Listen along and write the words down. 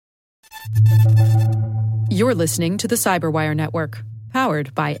You're listening to the Cyberwire Network,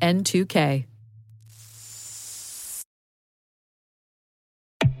 powered by N2K.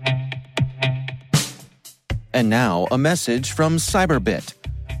 And now, a message from Cyberbit.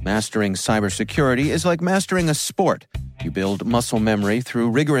 Mastering cybersecurity is like mastering a sport. You build muscle memory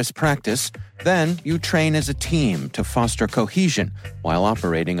through rigorous practice, then you train as a team to foster cohesion while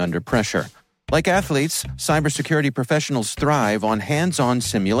operating under pressure. Like athletes, cybersecurity professionals thrive on hands-on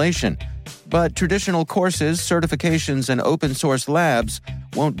simulation. But traditional courses, certifications, and open-source labs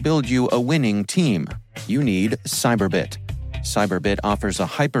won't build you a winning team. You need Cyberbit. Cyberbit offers a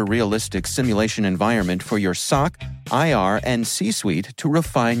hyper-realistic simulation environment for your SOC, IR, and C-suite to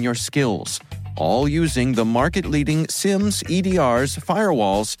refine your skills, all using the market-leading SIMs, EDRs,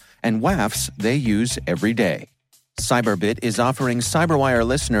 firewalls, and WAFs they use every day. Cyberbit is offering Cyberwire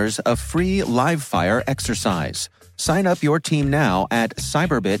listeners a free live-fire exercise. Sign up your team now at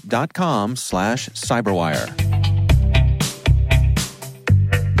cyberbit.com/cyberwire.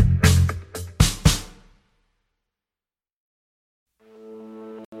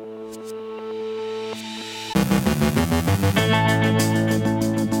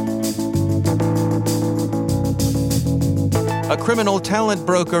 A criminal talent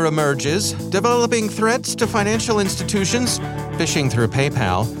broker emerges, developing threats to financial institutions, phishing through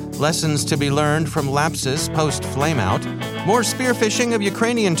PayPal, lessons to be learned from lapses post-flameout, more spear phishing of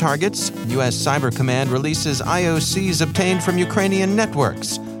Ukrainian targets, U.S. Cyber Command releases IOCs obtained from Ukrainian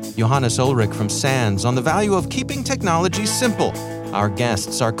networks, Johannes Ulrich from SANS on the value of keeping technology simple. Our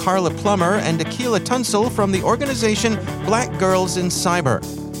guests are Carla Plummer and Akila Tunsil from the organization Black Girls in Cyber.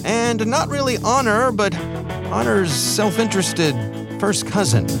 And not really honor, but honor's self-interested first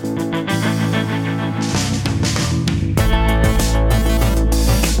cousin.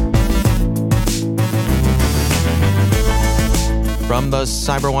 From the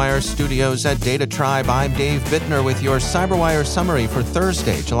Cyberwire studios at Data Tribe, I'm Dave Bittner with your Cyberwire summary for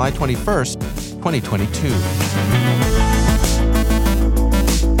Thursday, July 21st, 2022.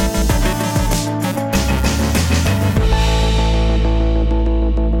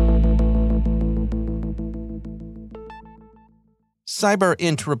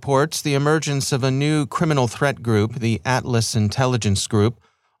 CyberInt reports the emergence of a new criminal threat group, the Atlas Intelligence Group,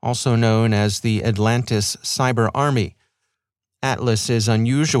 also known as the Atlantis Cyber Army. Atlas is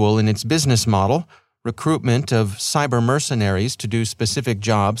unusual in its business model, recruitment of cyber mercenaries to do specific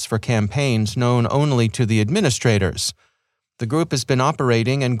jobs for campaigns known only to the administrators. The group has been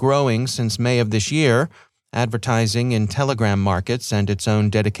operating and growing since May of this year, advertising in Telegram markets and its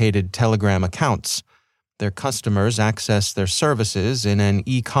own dedicated Telegram accounts. Their customers access their services in an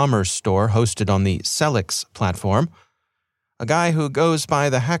e-commerce store hosted on the Celix platform. A guy who goes by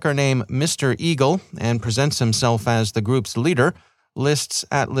the hacker name Mr. Eagle and presents himself as the group's leader lists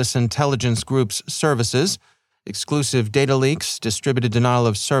Atlas Intelligence Group's services, exclusive data leaks, distributed denial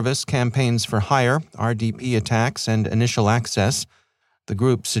of service, campaigns for hire, RDP attacks, and initial access. The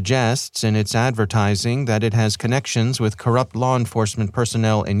group suggests in its advertising that it has connections with corrupt law enforcement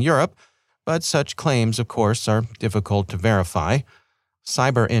personnel in Europe, but such claims, of course, are difficult to verify.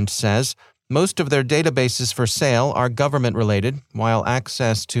 CyberInt says most of their databases for sale are government-related, while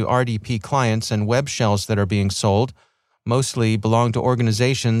access to RDP clients and web shells that are being sold mostly belong to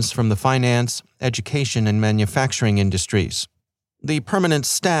organizations from the finance, education, and manufacturing industries. The permanent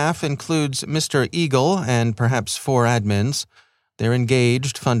staff includes Mr. Eagle and perhaps 4 admins. They're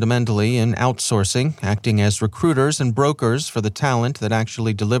engaged fundamentally in outsourcing, acting as recruiters and brokers for the talent that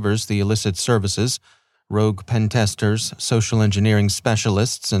actually delivers the illicit services, rogue pen testers, social engineering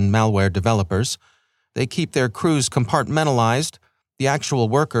specialists, and malware developers. They keep their crews compartmentalized. The actual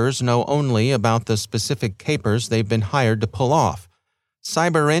workers know only about the specific capers they've been hired to pull off.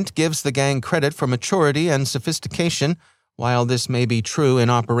 CyberInt gives the gang credit for maturity and sophistication. While this may be true in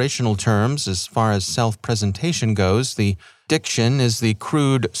operational terms, as far as self-presentation goes, the diction is the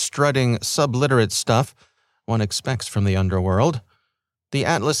crude, strutting, subliterate stuff one expects from the underworld. The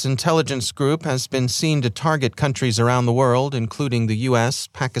Atlas Intelligence Group has been seen to target countries around the world, including the U.S.,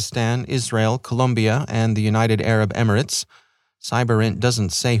 Pakistan, Israel, Colombia, and the United Arab Emirates. CyberInt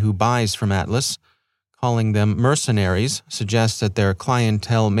doesn't say who buys from Atlas. Calling them mercenaries suggests that their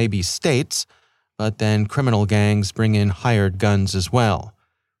clientele may be states, but then criminal gangs bring in hired guns as well.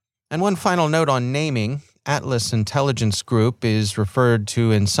 And one final note on naming. Atlas Intelligence Group is referred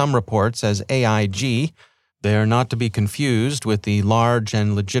to in some reports as AIG. They're not to be confused with the large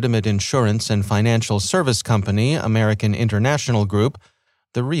and legitimate insurance and financial service company American International Group,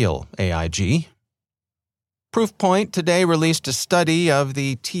 the real AIG. Proofpoint today released a study of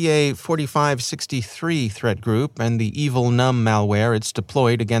the TA4563 threat group and the Evil Num malware it's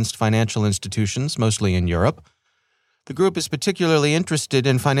deployed against financial institutions, mostly in Europe. The group is particularly interested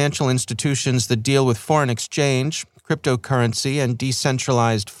in financial institutions that deal with foreign exchange, cryptocurrency, and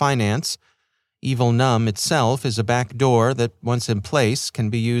decentralized finance. Evil Num itself is a backdoor that, once in place, can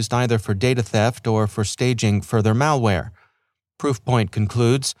be used either for data theft or for staging further malware. Proofpoint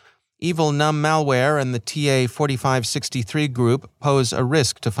concludes, Evil Num malware and the TA4563 group pose a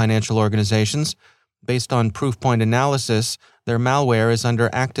risk to financial organizations. Based on Proofpoint analysis, their malware is under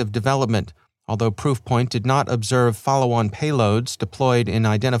active development, although Proofpoint did not observe follow-on payloads deployed in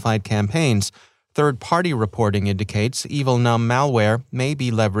identified campaigns. Third-party reporting indicates Evil Num malware may be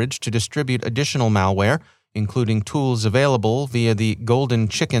leveraged to distribute additional malware, including tools available via the Golden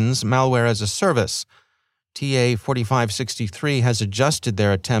Chickens malware as a service. TA4563 has adjusted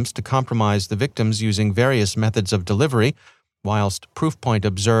their attempts to compromise the victims using various methods of delivery. Whilst Proofpoint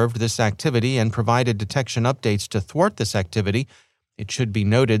observed this activity and provided detection updates to thwart this activity, it should be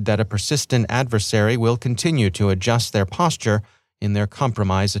noted that a persistent adversary will continue to adjust their posture in their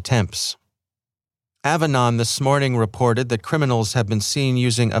compromise attempts. Avanan this morning reported that criminals have been seen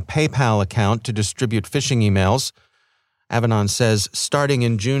using a PayPal account to distribute phishing emails. Avanan says, starting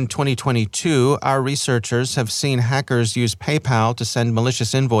in June 2022, our researchers have seen hackers use PayPal to send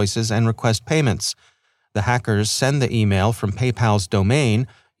malicious invoices and request payments. The hackers send the email from PayPal's domain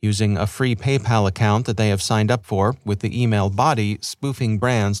using a free PayPal account that they have signed up for, with the email body spoofing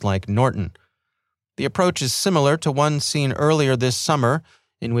brands like Norton. The approach is similar to one seen earlier this summer,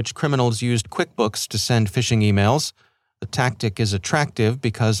 in which criminals used QuickBooks to send phishing emails. The tactic is attractive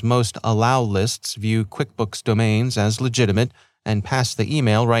because most allow lists view QuickBooks domains as legitimate and pass the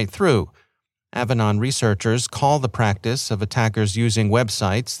email right through. Avanan researchers call the practice of attackers using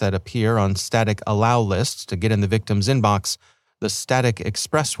websites that appear on static allow lists to get in the victim's inbox the static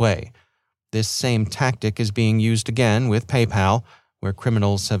expressway. This same tactic is being used again with PayPal, where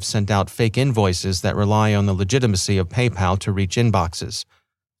criminals have sent out fake invoices that rely on the legitimacy of PayPal to reach inboxes.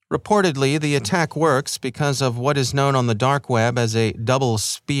 Reportedly, the attack works because of what is known on the dark web as a double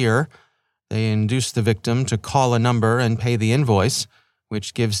spear. They induce the victim to call a number and pay the invoice,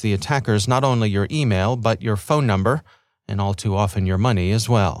 which gives the attackers not only your email but your phone number, and all too often your money as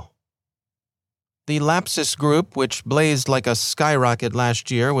well. The Lapsus Group, which blazed like a skyrocket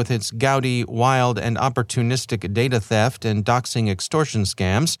last year with its gaudy, wild, and opportunistic data theft and doxing extortion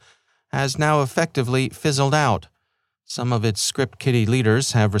scams, has now effectively fizzled out. Some of its script kiddie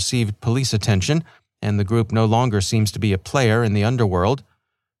leaders have received police attention, and the group no longer seems to be a player in the underworld.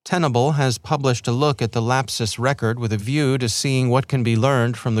 Tenable has published a look at the Lapsus record with a view to seeing what can be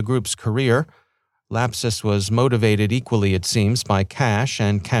learned from the group's career. Lapsus was motivated equally, it seems, by cash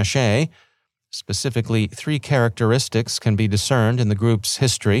and cachet. Specifically, 3 characteristics can be discerned in the group's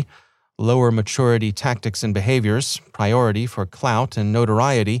history: lower maturity tactics and behaviors, priority for clout and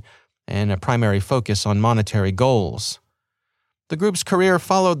notoriety, and a primary focus on monetary goals. The group's career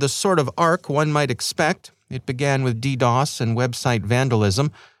followed the sort of arc one might expect. It began with DDoS and website vandalism,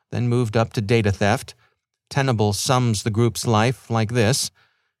 then moved up to data theft. Tenable sums the group's life like this: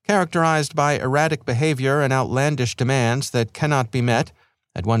 characterized by erratic behavior and outlandish demands that cannot be met.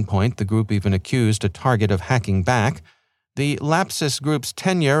 At one point, the group even accused a target of hacking back. The Lapsus Group's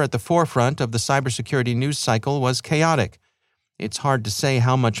tenure at the forefront of the cybersecurity news cycle was chaotic. It's hard to say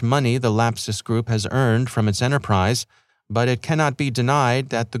how much money the Lapsus Group has earned from its enterprise, but it cannot be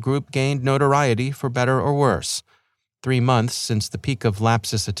denied that the group gained notoriety for better or worse. 3 months since the peak of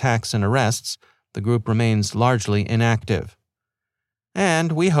Lapsus attacks and arrests, the group remains largely inactive.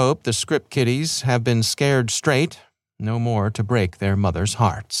 And we hope the script kiddies have been scared straight, no more to break their mothers'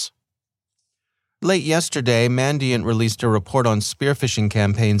 hearts. Late yesterday, Mandiant released a report on spearphishing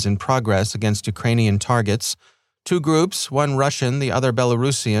campaigns in progress against Ukrainian targets. 2 groups, one Russian, the other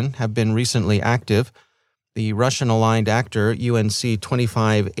Belarusian, have been recently active. The Russian-aligned actor UNC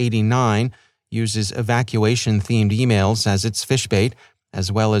 2589 uses evacuation-themed emails as its fishbait,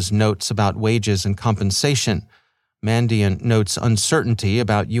 as well as notes about wages and compensation. Mandiant notes uncertainty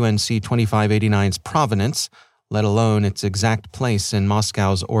about UNC 2589's provenance, let alone its exact place in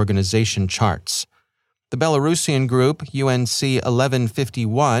Moscow's organization charts. The Belarusian group, UNC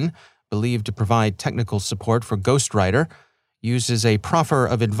 1151, believed to provide technical support for Ghostwriter, uses a proffer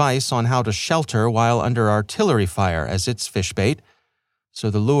of advice on how to shelter while under artillery fire as its fishbait. So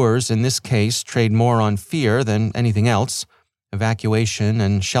the lures in this case trade more on fear than anything else. Evacuation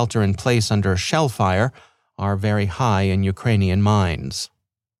and shelter in place under shell fire are very high in Ukrainian minds.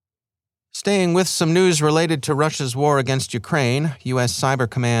 Staying with some news related to Russia's war against Ukraine, U.S. Cyber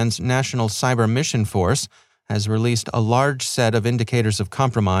Command's National Cyber Mission Force has released a large set of indicators of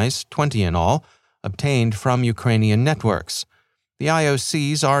compromise, 20 in all, obtained from Ukrainian networks. The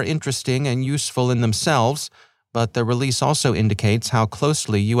IOCs are interesting and useful in themselves, but the release also indicates how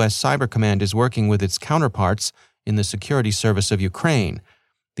closely U.S. Cyber Command is working with its counterparts in the security service of Ukraine.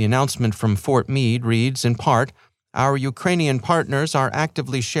 The announcement from Fort Meade reads, in part, "Our Ukrainian partners are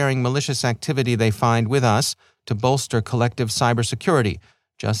actively sharing malicious activity they find with us to bolster collective cybersecurity,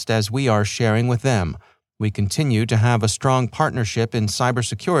 just as we are sharing with them. We continue to have a strong partnership in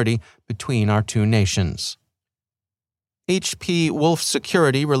cybersecurity between our two nations." HP Wolf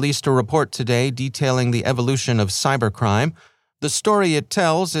Security released a report today detailing the evolution of cybercrime. The story it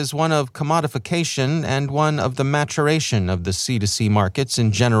tells is one of commodification and one of the maturation of the C2C markets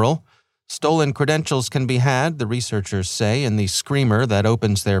in general. Stolen credentials can be had, the researchers say in the screamer that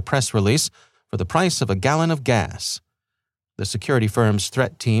opens their press release, for the price of a gallon of gas. The security firm's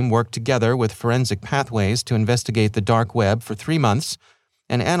threat team worked together with Forensic Pathways to investigate the dark web for 3 months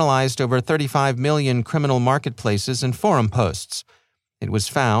and analyzed over 35 million criminal marketplaces and forum posts. It was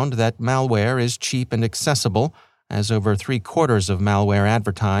found that malware is cheap and accessible, as over 3/4 of malware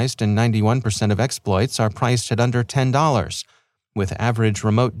advertised and 91% of exploits are priced at under $10, with average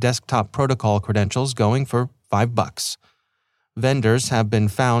remote desktop protocol credentials going for $5. Vendors have been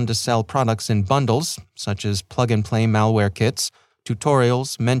found to sell products in bundles, such as plug-and-play malware kits,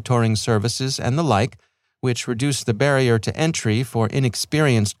 tutorials, mentoring services, and the like, which reduce the barrier to entry for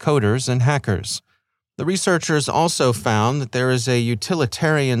inexperienced coders and hackers. The researchers also found that there is a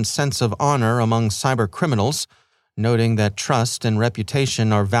utilitarian sense of honor among cybercriminals, noting that trust and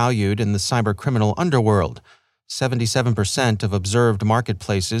reputation are valued in the cybercriminal underworld. 77% of observed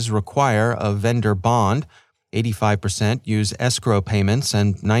marketplaces require a vendor bond, 85% use escrow payments,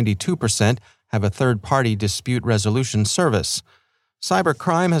 and 92% have a third-party dispute resolution service.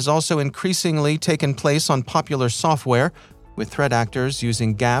 Cybercrime has also increasingly taken place on popular software, with threat actors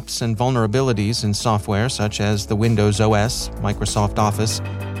using gaps and vulnerabilities in software such as the Windows OS, Microsoft Office,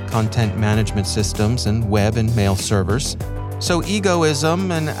 content management systems, and web and mail servers. So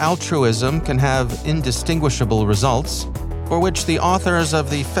egoism and altruism can have indistinguishable results, for which the authors of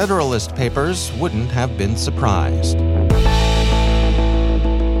the Federalist Papers wouldn't have been surprised.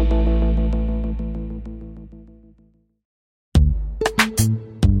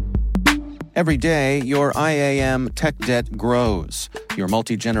 Every day, your IAM tech debt grows. Your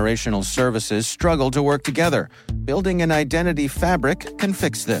multi-generational services struggle to work together. Building an identity fabric can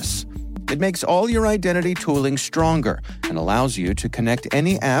fix this. It makes all your identity tooling stronger and allows you to connect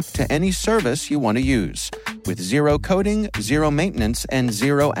any app to any service you want to use, with zero coding, zero maintenance, and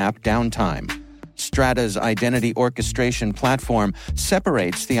zero app downtime. Strata's identity orchestration platform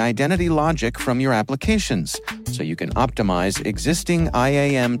separates the identity logic from your applications, so you can optimize existing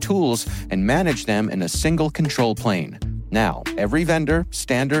IAM tools and manage them in a single control plane. Now, every vendor,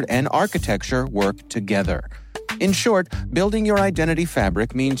 standard, and architecture work together. In short, building your identity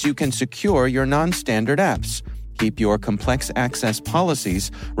fabric means you can secure your non-standard apps, keep your complex access policies,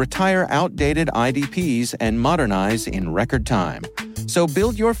 retire outdated IDPs, and modernize in record time. So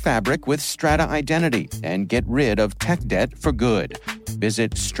build your fabric with Strata Identity and get rid of tech debt for good.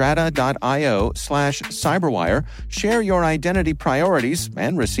 Visit strata.io/cyberwire, share your identity priorities,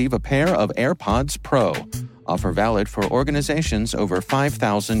 and receive a pair of AirPods Pro. Offer valid for organizations over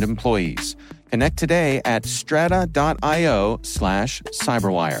 5,000 employees. Connect today at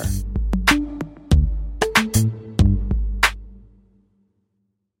strata.io/cyberwire.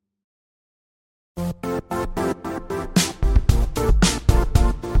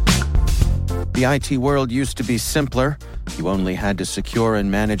 The IT world used to be simpler. You only had to secure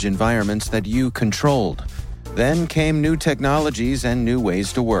and manage environments that you controlled. Then came new technologies and new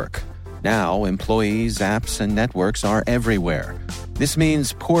ways to work. Now, employees, apps, and networks are everywhere. This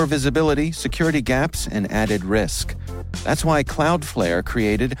means poor visibility, security gaps, and added risk. That's why Cloudflare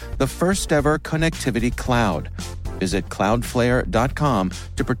created the first-ever connectivity cloud. Visit cloudflare.com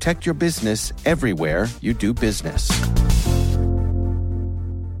to protect your business everywhere you do business.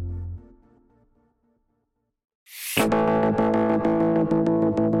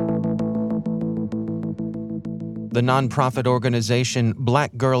 The nonprofit organization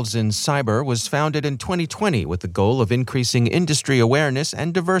Black Girls in Cyber was founded in 2020 with the goal of increasing industry awareness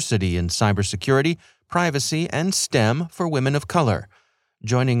and diversity in cybersecurity, privacy, and STEM for women of color.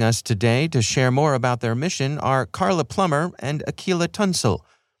 Joining us today to share more about their mission are Carla Plummer and Akila Tunsil.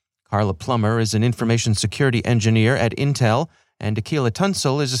 Carla Plummer is an information security engineer at Intel, and Akila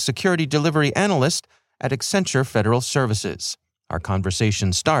Tunsil is a security delivery analyst at Accenture Federal Services. Our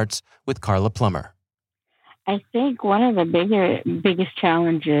conversation starts with Carla Plummer. I think one of the biggest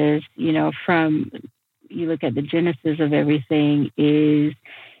challenges, from you look at the genesis of everything is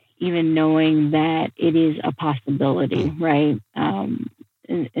even knowing that it is a possibility, right?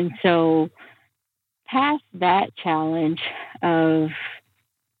 And so past that challenge of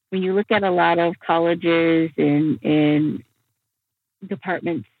when you look at a lot of colleges and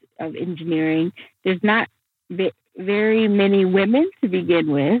departments of engineering, there's not very many women to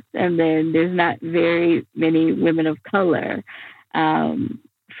begin with, and then there's not very many women of color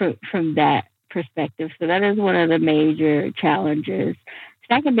from that perspective. So that is one of the major challenges.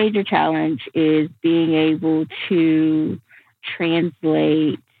 Second major challenge is being able to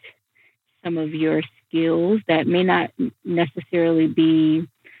translate some of your skills that may not necessarily be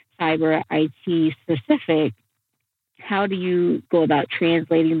cyber IT specific. How do you go about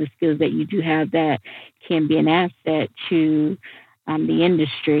translating the skills that you do have that can be an asset to the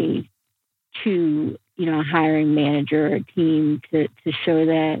industry, to a hiring manager or a team to show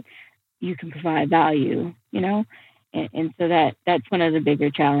that you can provide value, and so that's one of the bigger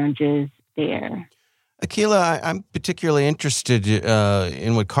challenges there. Akilah, I'm particularly interested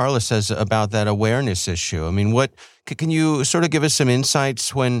in what Carla says about that awareness issue. I mean, what can you sort of give us some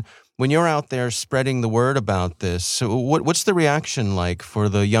insights when you're out there spreading the word about this? So what's the reaction like for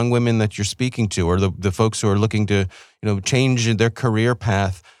the young women that you're speaking to, or the folks who are looking to change their career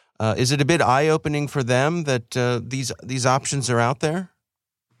path? Is it a bit eye-opening for them that these options are out there?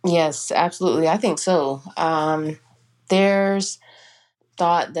 Yes, absolutely. I think so. There's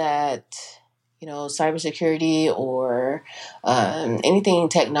thought that cybersecurity or anything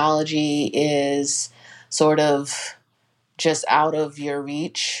technology is sort of just out of your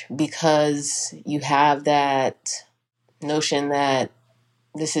reach because you have that notion that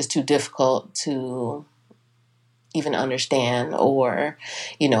this is too difficult to even understand, or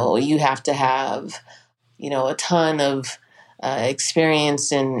you have to have a ton of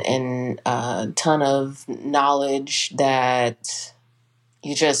experience and a ton of knowledge that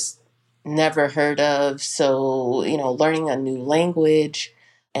you just never heard of. So, learning a new language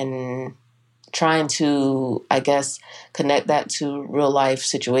and trying to, I guess, connect that to real life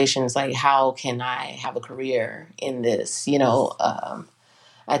situations, like how can I have a career in this?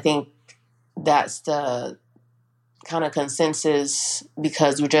 I think that's the kind of consensus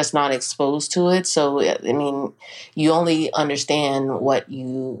because we're just not exposed to it. So, I mean, you only understand what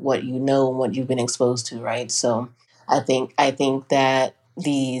you know and what you've been exposed to, right? So I think that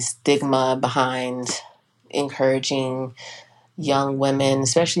the stigma behind encouraging young women,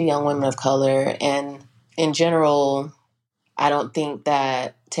 especially young women of color, and in general, I don't think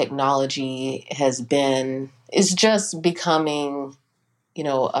that technology is just becoming,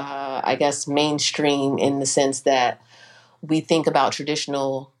 I guess, mainstream in the sense that we think about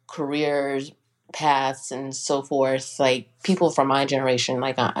traditional careers paths and so forth. Like people from my generation,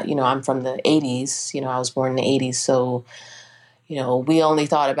 like, I'm from the 80s, I was born in the 80s. So, we only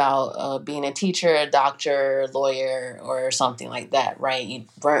thought about being a teacher, a doctor, lawyer, or something like that, right? You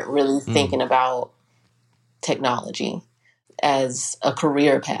weren't really thinking about technology as a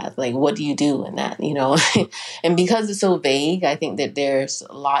career path. Like, what do you do in that, And because it's so vague, I think that there's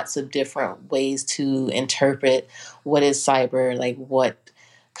lots of different ways to interpret what is cyber, like what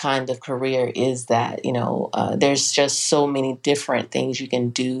kind of career is that, there's just so many different things you can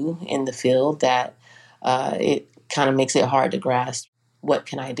do in the field that it kind of makes it hard to grasp what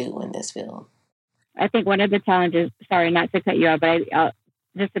can I do in this field. I think one of the challenges, sorry, not to cut you off, but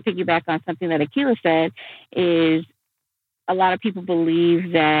just to piggyback on something that Akilah said, is a lot of people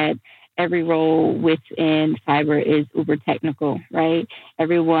believe that every role within cyber is uber technical, right?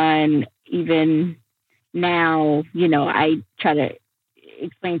 Everyone, even now, I try to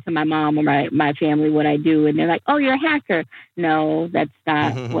explain to my mom or my family what I do, and they're like, "Oh, you're a hacker." No, that's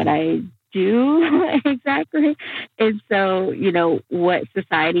not what I do exactly. And so, what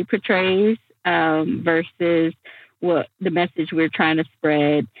society portrays versus what the message we're trying to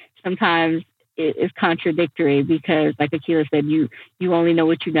spread sometimes is contradictory because, like Akilah said, you only know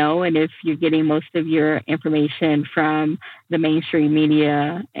what you know, and if you're getting most of your information from the mainstream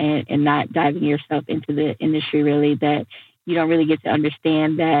media and not diving yourself into the industry, really, that you don't really get to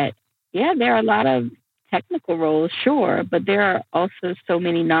understand that, yeah, there are a lot of technical roles, sure, but there are also so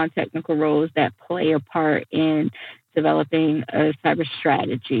many non-technical roles that play a part in developing a cyber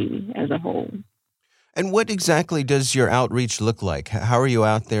strategy as a whole. And what exactly does your outreach look like? How are you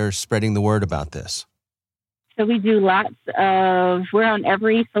out there spreading the word about this? So we do we're on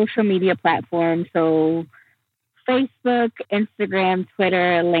every social media platform. So Facebook, Instagram,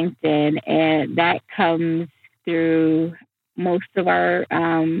 Twitter, LinkedIn, and that comes through most of our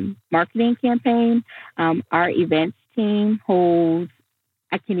marketing campaign. Our events team holds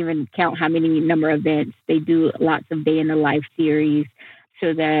I can't even count how many number of events. They do lots of day in the life series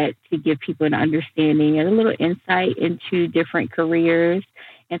so that to give people an understanding and a little insight into different careers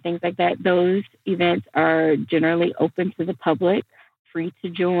and things like that. Those events are generally open to the public, free to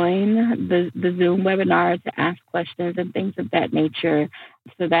join the Zoom webinar to ask questions and things of that nature.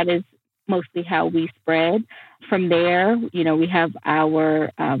 So that is mostly how we spread. From there, we have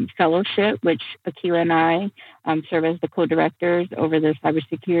our fellowship, which Akilah and I serve as the co-directors over the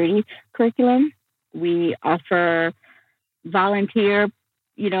cybersecurity curriculum. We offer volunteer,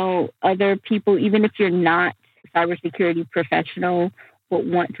 other people, even if you're not a cybersecurity professional, but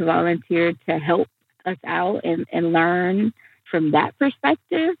want to volunteer to help us out and learn from that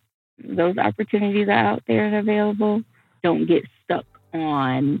perspective. Those opportunities are out there and available. Don't get stuck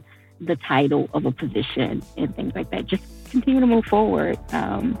on the title of a position and things like that. Just continue to move forward.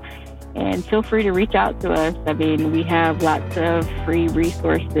 And feel free to reach out to us. I mean, we have lots of free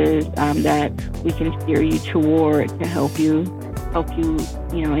resources that we can steer you toward to help you,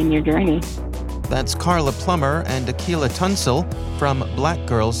 in your journey. That's Carla Plummer and Akilah Tunsil from Black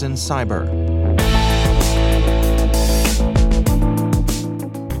Girls in Cyber.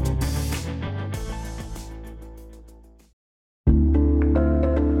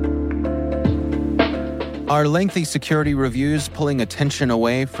 Are lengthy security reviews pulling attention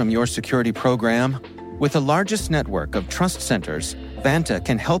away from your security program? With the largest network of trust centers, Vanta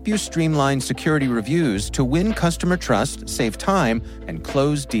can help you streamline security reviews to win customer trust, save time, and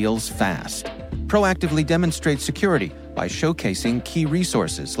close deals fast. Proactively demonstrate security by showcasing key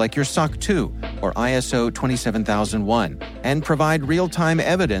resources like your SOC 2 or ISO 27001 and provide real-time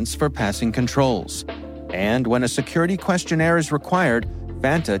evidence for passing controls. And when a security questionnaire is required,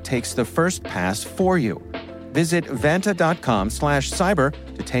 Vanta takes the first pass for you. Visit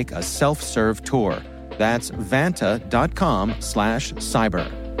vanta.com/cyber to take a self-serve tour. That's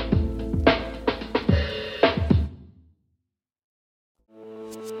vanta.com/cyber.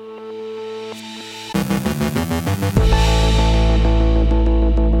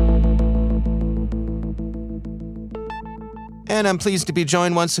 And I'm pleased to be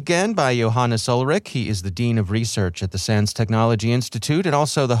joined once again by Johannes Ulrich. He is the Dean of Research at the SANS Technology Institute and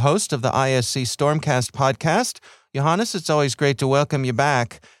also the host of the ISC Stormcast podcast. Johannes, it's always great to welcome you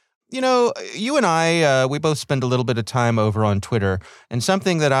back. You and I, we both spend a little bit of time over on Twitter, and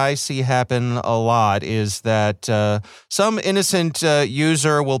something that I see happen a lot is that some innocent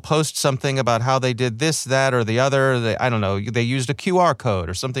user will post something about how they did this, that, or the other. They used a QR code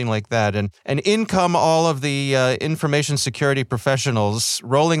or something like that, and in come all of the information security professionals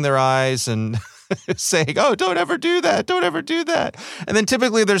rolling their eyes and saying, oh, don't ever do that. Don't ever do that. And then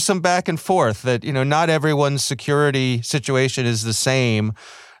typically there's some back and forth that, not everyone's security situation is the same.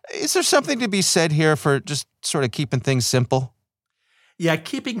 Is there something to be said here for just sort of keeping things simple? Yeah,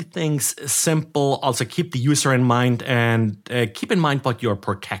 keeping things simple, also keep the user in mind and keep in mind what you're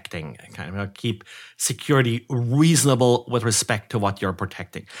protecting. Kind of keep security reasonable with respect to what you're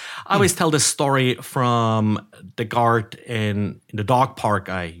protecting. I always tell this story from the guard in the dog park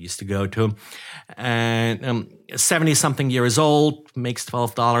I used to go to. And 70-something years old, makes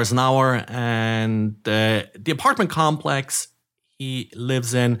 $12 an hour. And the apartment complex he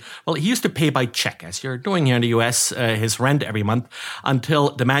lives in, he used to pay by check, as you're doing here in the US, his rent every month,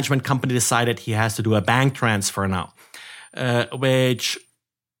 until the management company decided he has to do a bank transfer now, which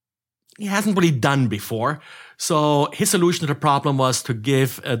he hasn't really done before. So his solution to the problem was to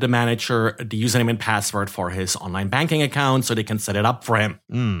give the manager the username and password for his online banking account so they can set it up for him.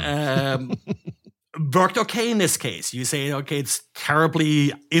 Worked okay in this case. You say, okay, it's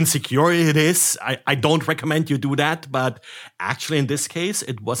terribly insecure. It is. I don't recommend you do that. But actually, in this case,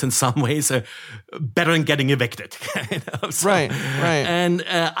 it was in some ways better than getting evicted. So, right. And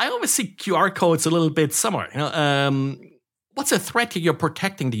I always see QR codes a little bit similar. What's a threat you're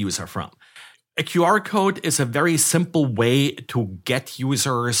protecting the user from? A QR code is a very simple way to get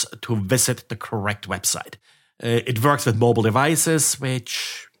users to visit the correct website. It works with mobile devices,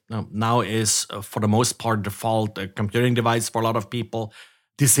 which now is, for the most part, default computing device for a lot of people.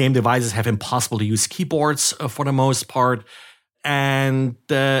 The same devices have impossible-to-use keyboards for the most part. And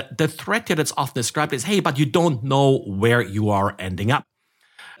the threat here that's often described is, hey, but you don't know where you are ending up.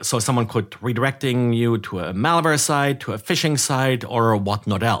 So someone could redirecting you to a malware site, to a phishing site, or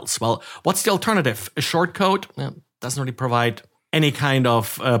whatnot else. Well, what's the alternative? A shortcode doesn't really provide any kind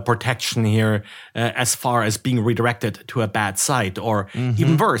of protection here as far as being redirected to a bad site. Or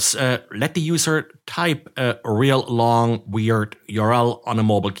even worse, let the user type a real long, weird URL on a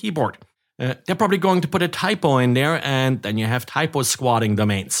mobile keyboard. they're probably going to put a typo in there, and then you have typo squatting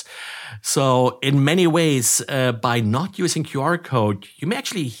domains. So in many ways, by not using QR code, you may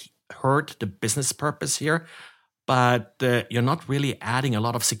actually hurt the business purpose here, but you're not really adding a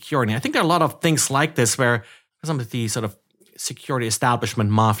lot of security. I think there are a lot of things like this where some of the sort of security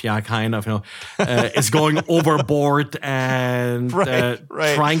establishment mafia kind of, is going overboard and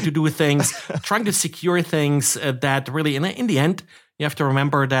trying to do things, trying to secure things that really, in the end, you have to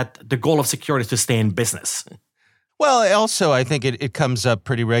remember that the goal of security is to stay in business. Well, also, I think it comes up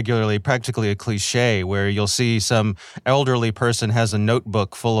pretty regularly, practically a cliche, where you'll see some elderly person has a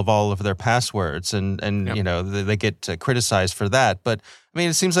notebook full of all of their passwords, and yep. They get criticized for that. But I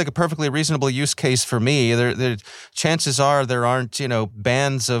mean, it seems like a perfectly reasonable use case for me. There chances are there aren't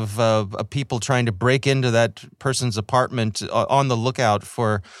bands of people trying to break into that person's apartment on the lookout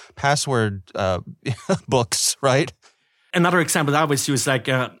for password books, right? Another example that I always use, like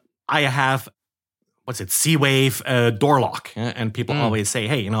I have. C-Wave door lock. And people always say,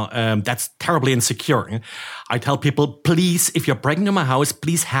 hey, that's terribly insecure. I tell people, please, if you're breaking into my house,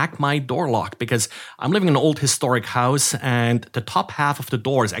 please hack my door lock, because I'm living in an old historic house and the top half of the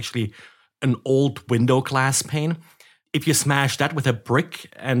door is actually an old window glass pane. If you smash that with a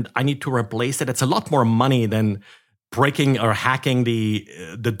brick and I need to replace it, it's a lot more money than breaking or hacking the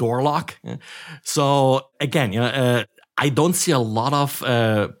door lock. So again, I don't see a lot of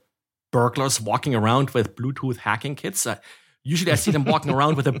burglars walking around with Bluetooth hacking kits. Usually I see them walking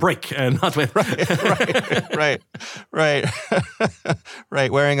around with a brick and not with... Right.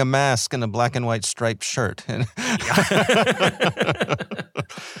 Wearing a mask and a black and white striped shirt.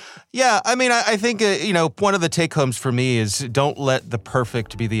 Yeah, I mean, I think, one of the take-homes for me is don't let the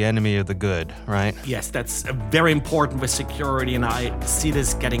perfect be the enemy of the good, right? Yes, that's very important with security, and I see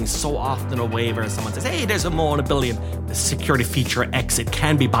this getting so often away where someone says, hey, there's a vulnerability in the security feature X, it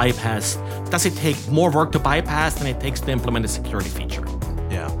can be bypassed. Does it take more work to bypass than it takes to implement a security feature?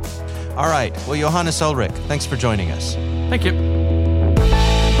 Yeah. All right. Well, Johannes Ulrich, thanks for joining us. Thank you.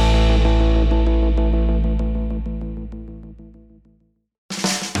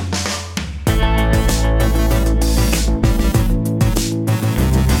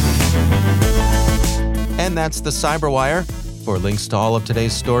 And that's the Cyberwire. For links to all of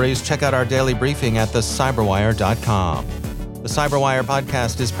today's stories, check out our daily briefing at thecyberwire.com. The Cyberwire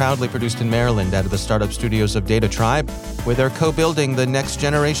podcast is proudly produced in Maryland out of the startup studios of Data Tribe, where they're co-building the next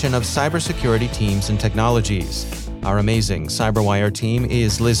generation of cybersecurity teams and technologies. Our amazing Cyberwire team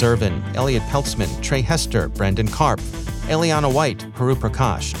is Liz Irvin, Elliot Peltzman, Trey Hester, Brandon Karp, Eliana White, Puru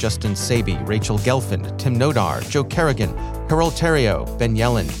Prakash, Justin Sabi, Rachel Gelfand, Tim Nodar, Joe Kerrigan, Carol Terrio, Ben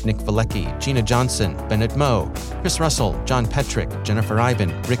Yellen, Nick Valecki, Gina Johnson, Bennett Moe, Chris Russell, John Petrick, Jennifer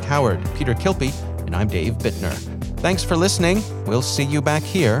Ivan, Rick Howard, Peter Kilpie, and I'm Dave Bittner. Thanks for listening. We'll see you back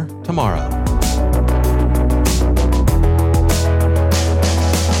here tomorrow.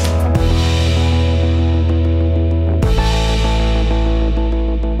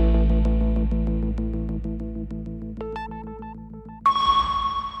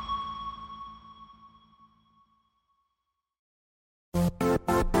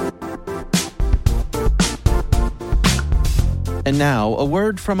 And now, a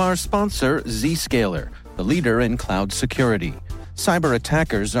word from our sponsor, Zscaler, the leader in cloud security. Cyber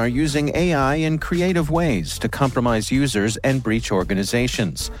attackers are using AI in creative ways to compromise users and breach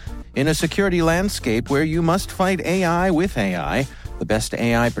organizations. In a security landscape where you must fight AI with AI, the best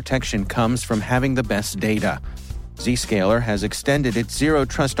AI protection comes from having the best data. Zscaler has extended its Zero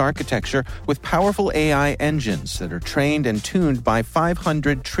Trust architecture with powerful AI engines that are trained and tuned by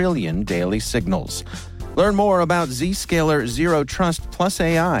 500 trillion daily signals. Learn more about Zscaler Zero Trust Plus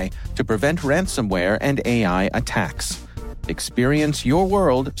AI to prevent ransomware and AI attacks. Experience your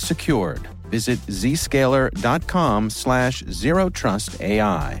world secured. Visit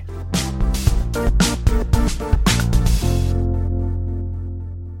zscaler.com/zerotrustai.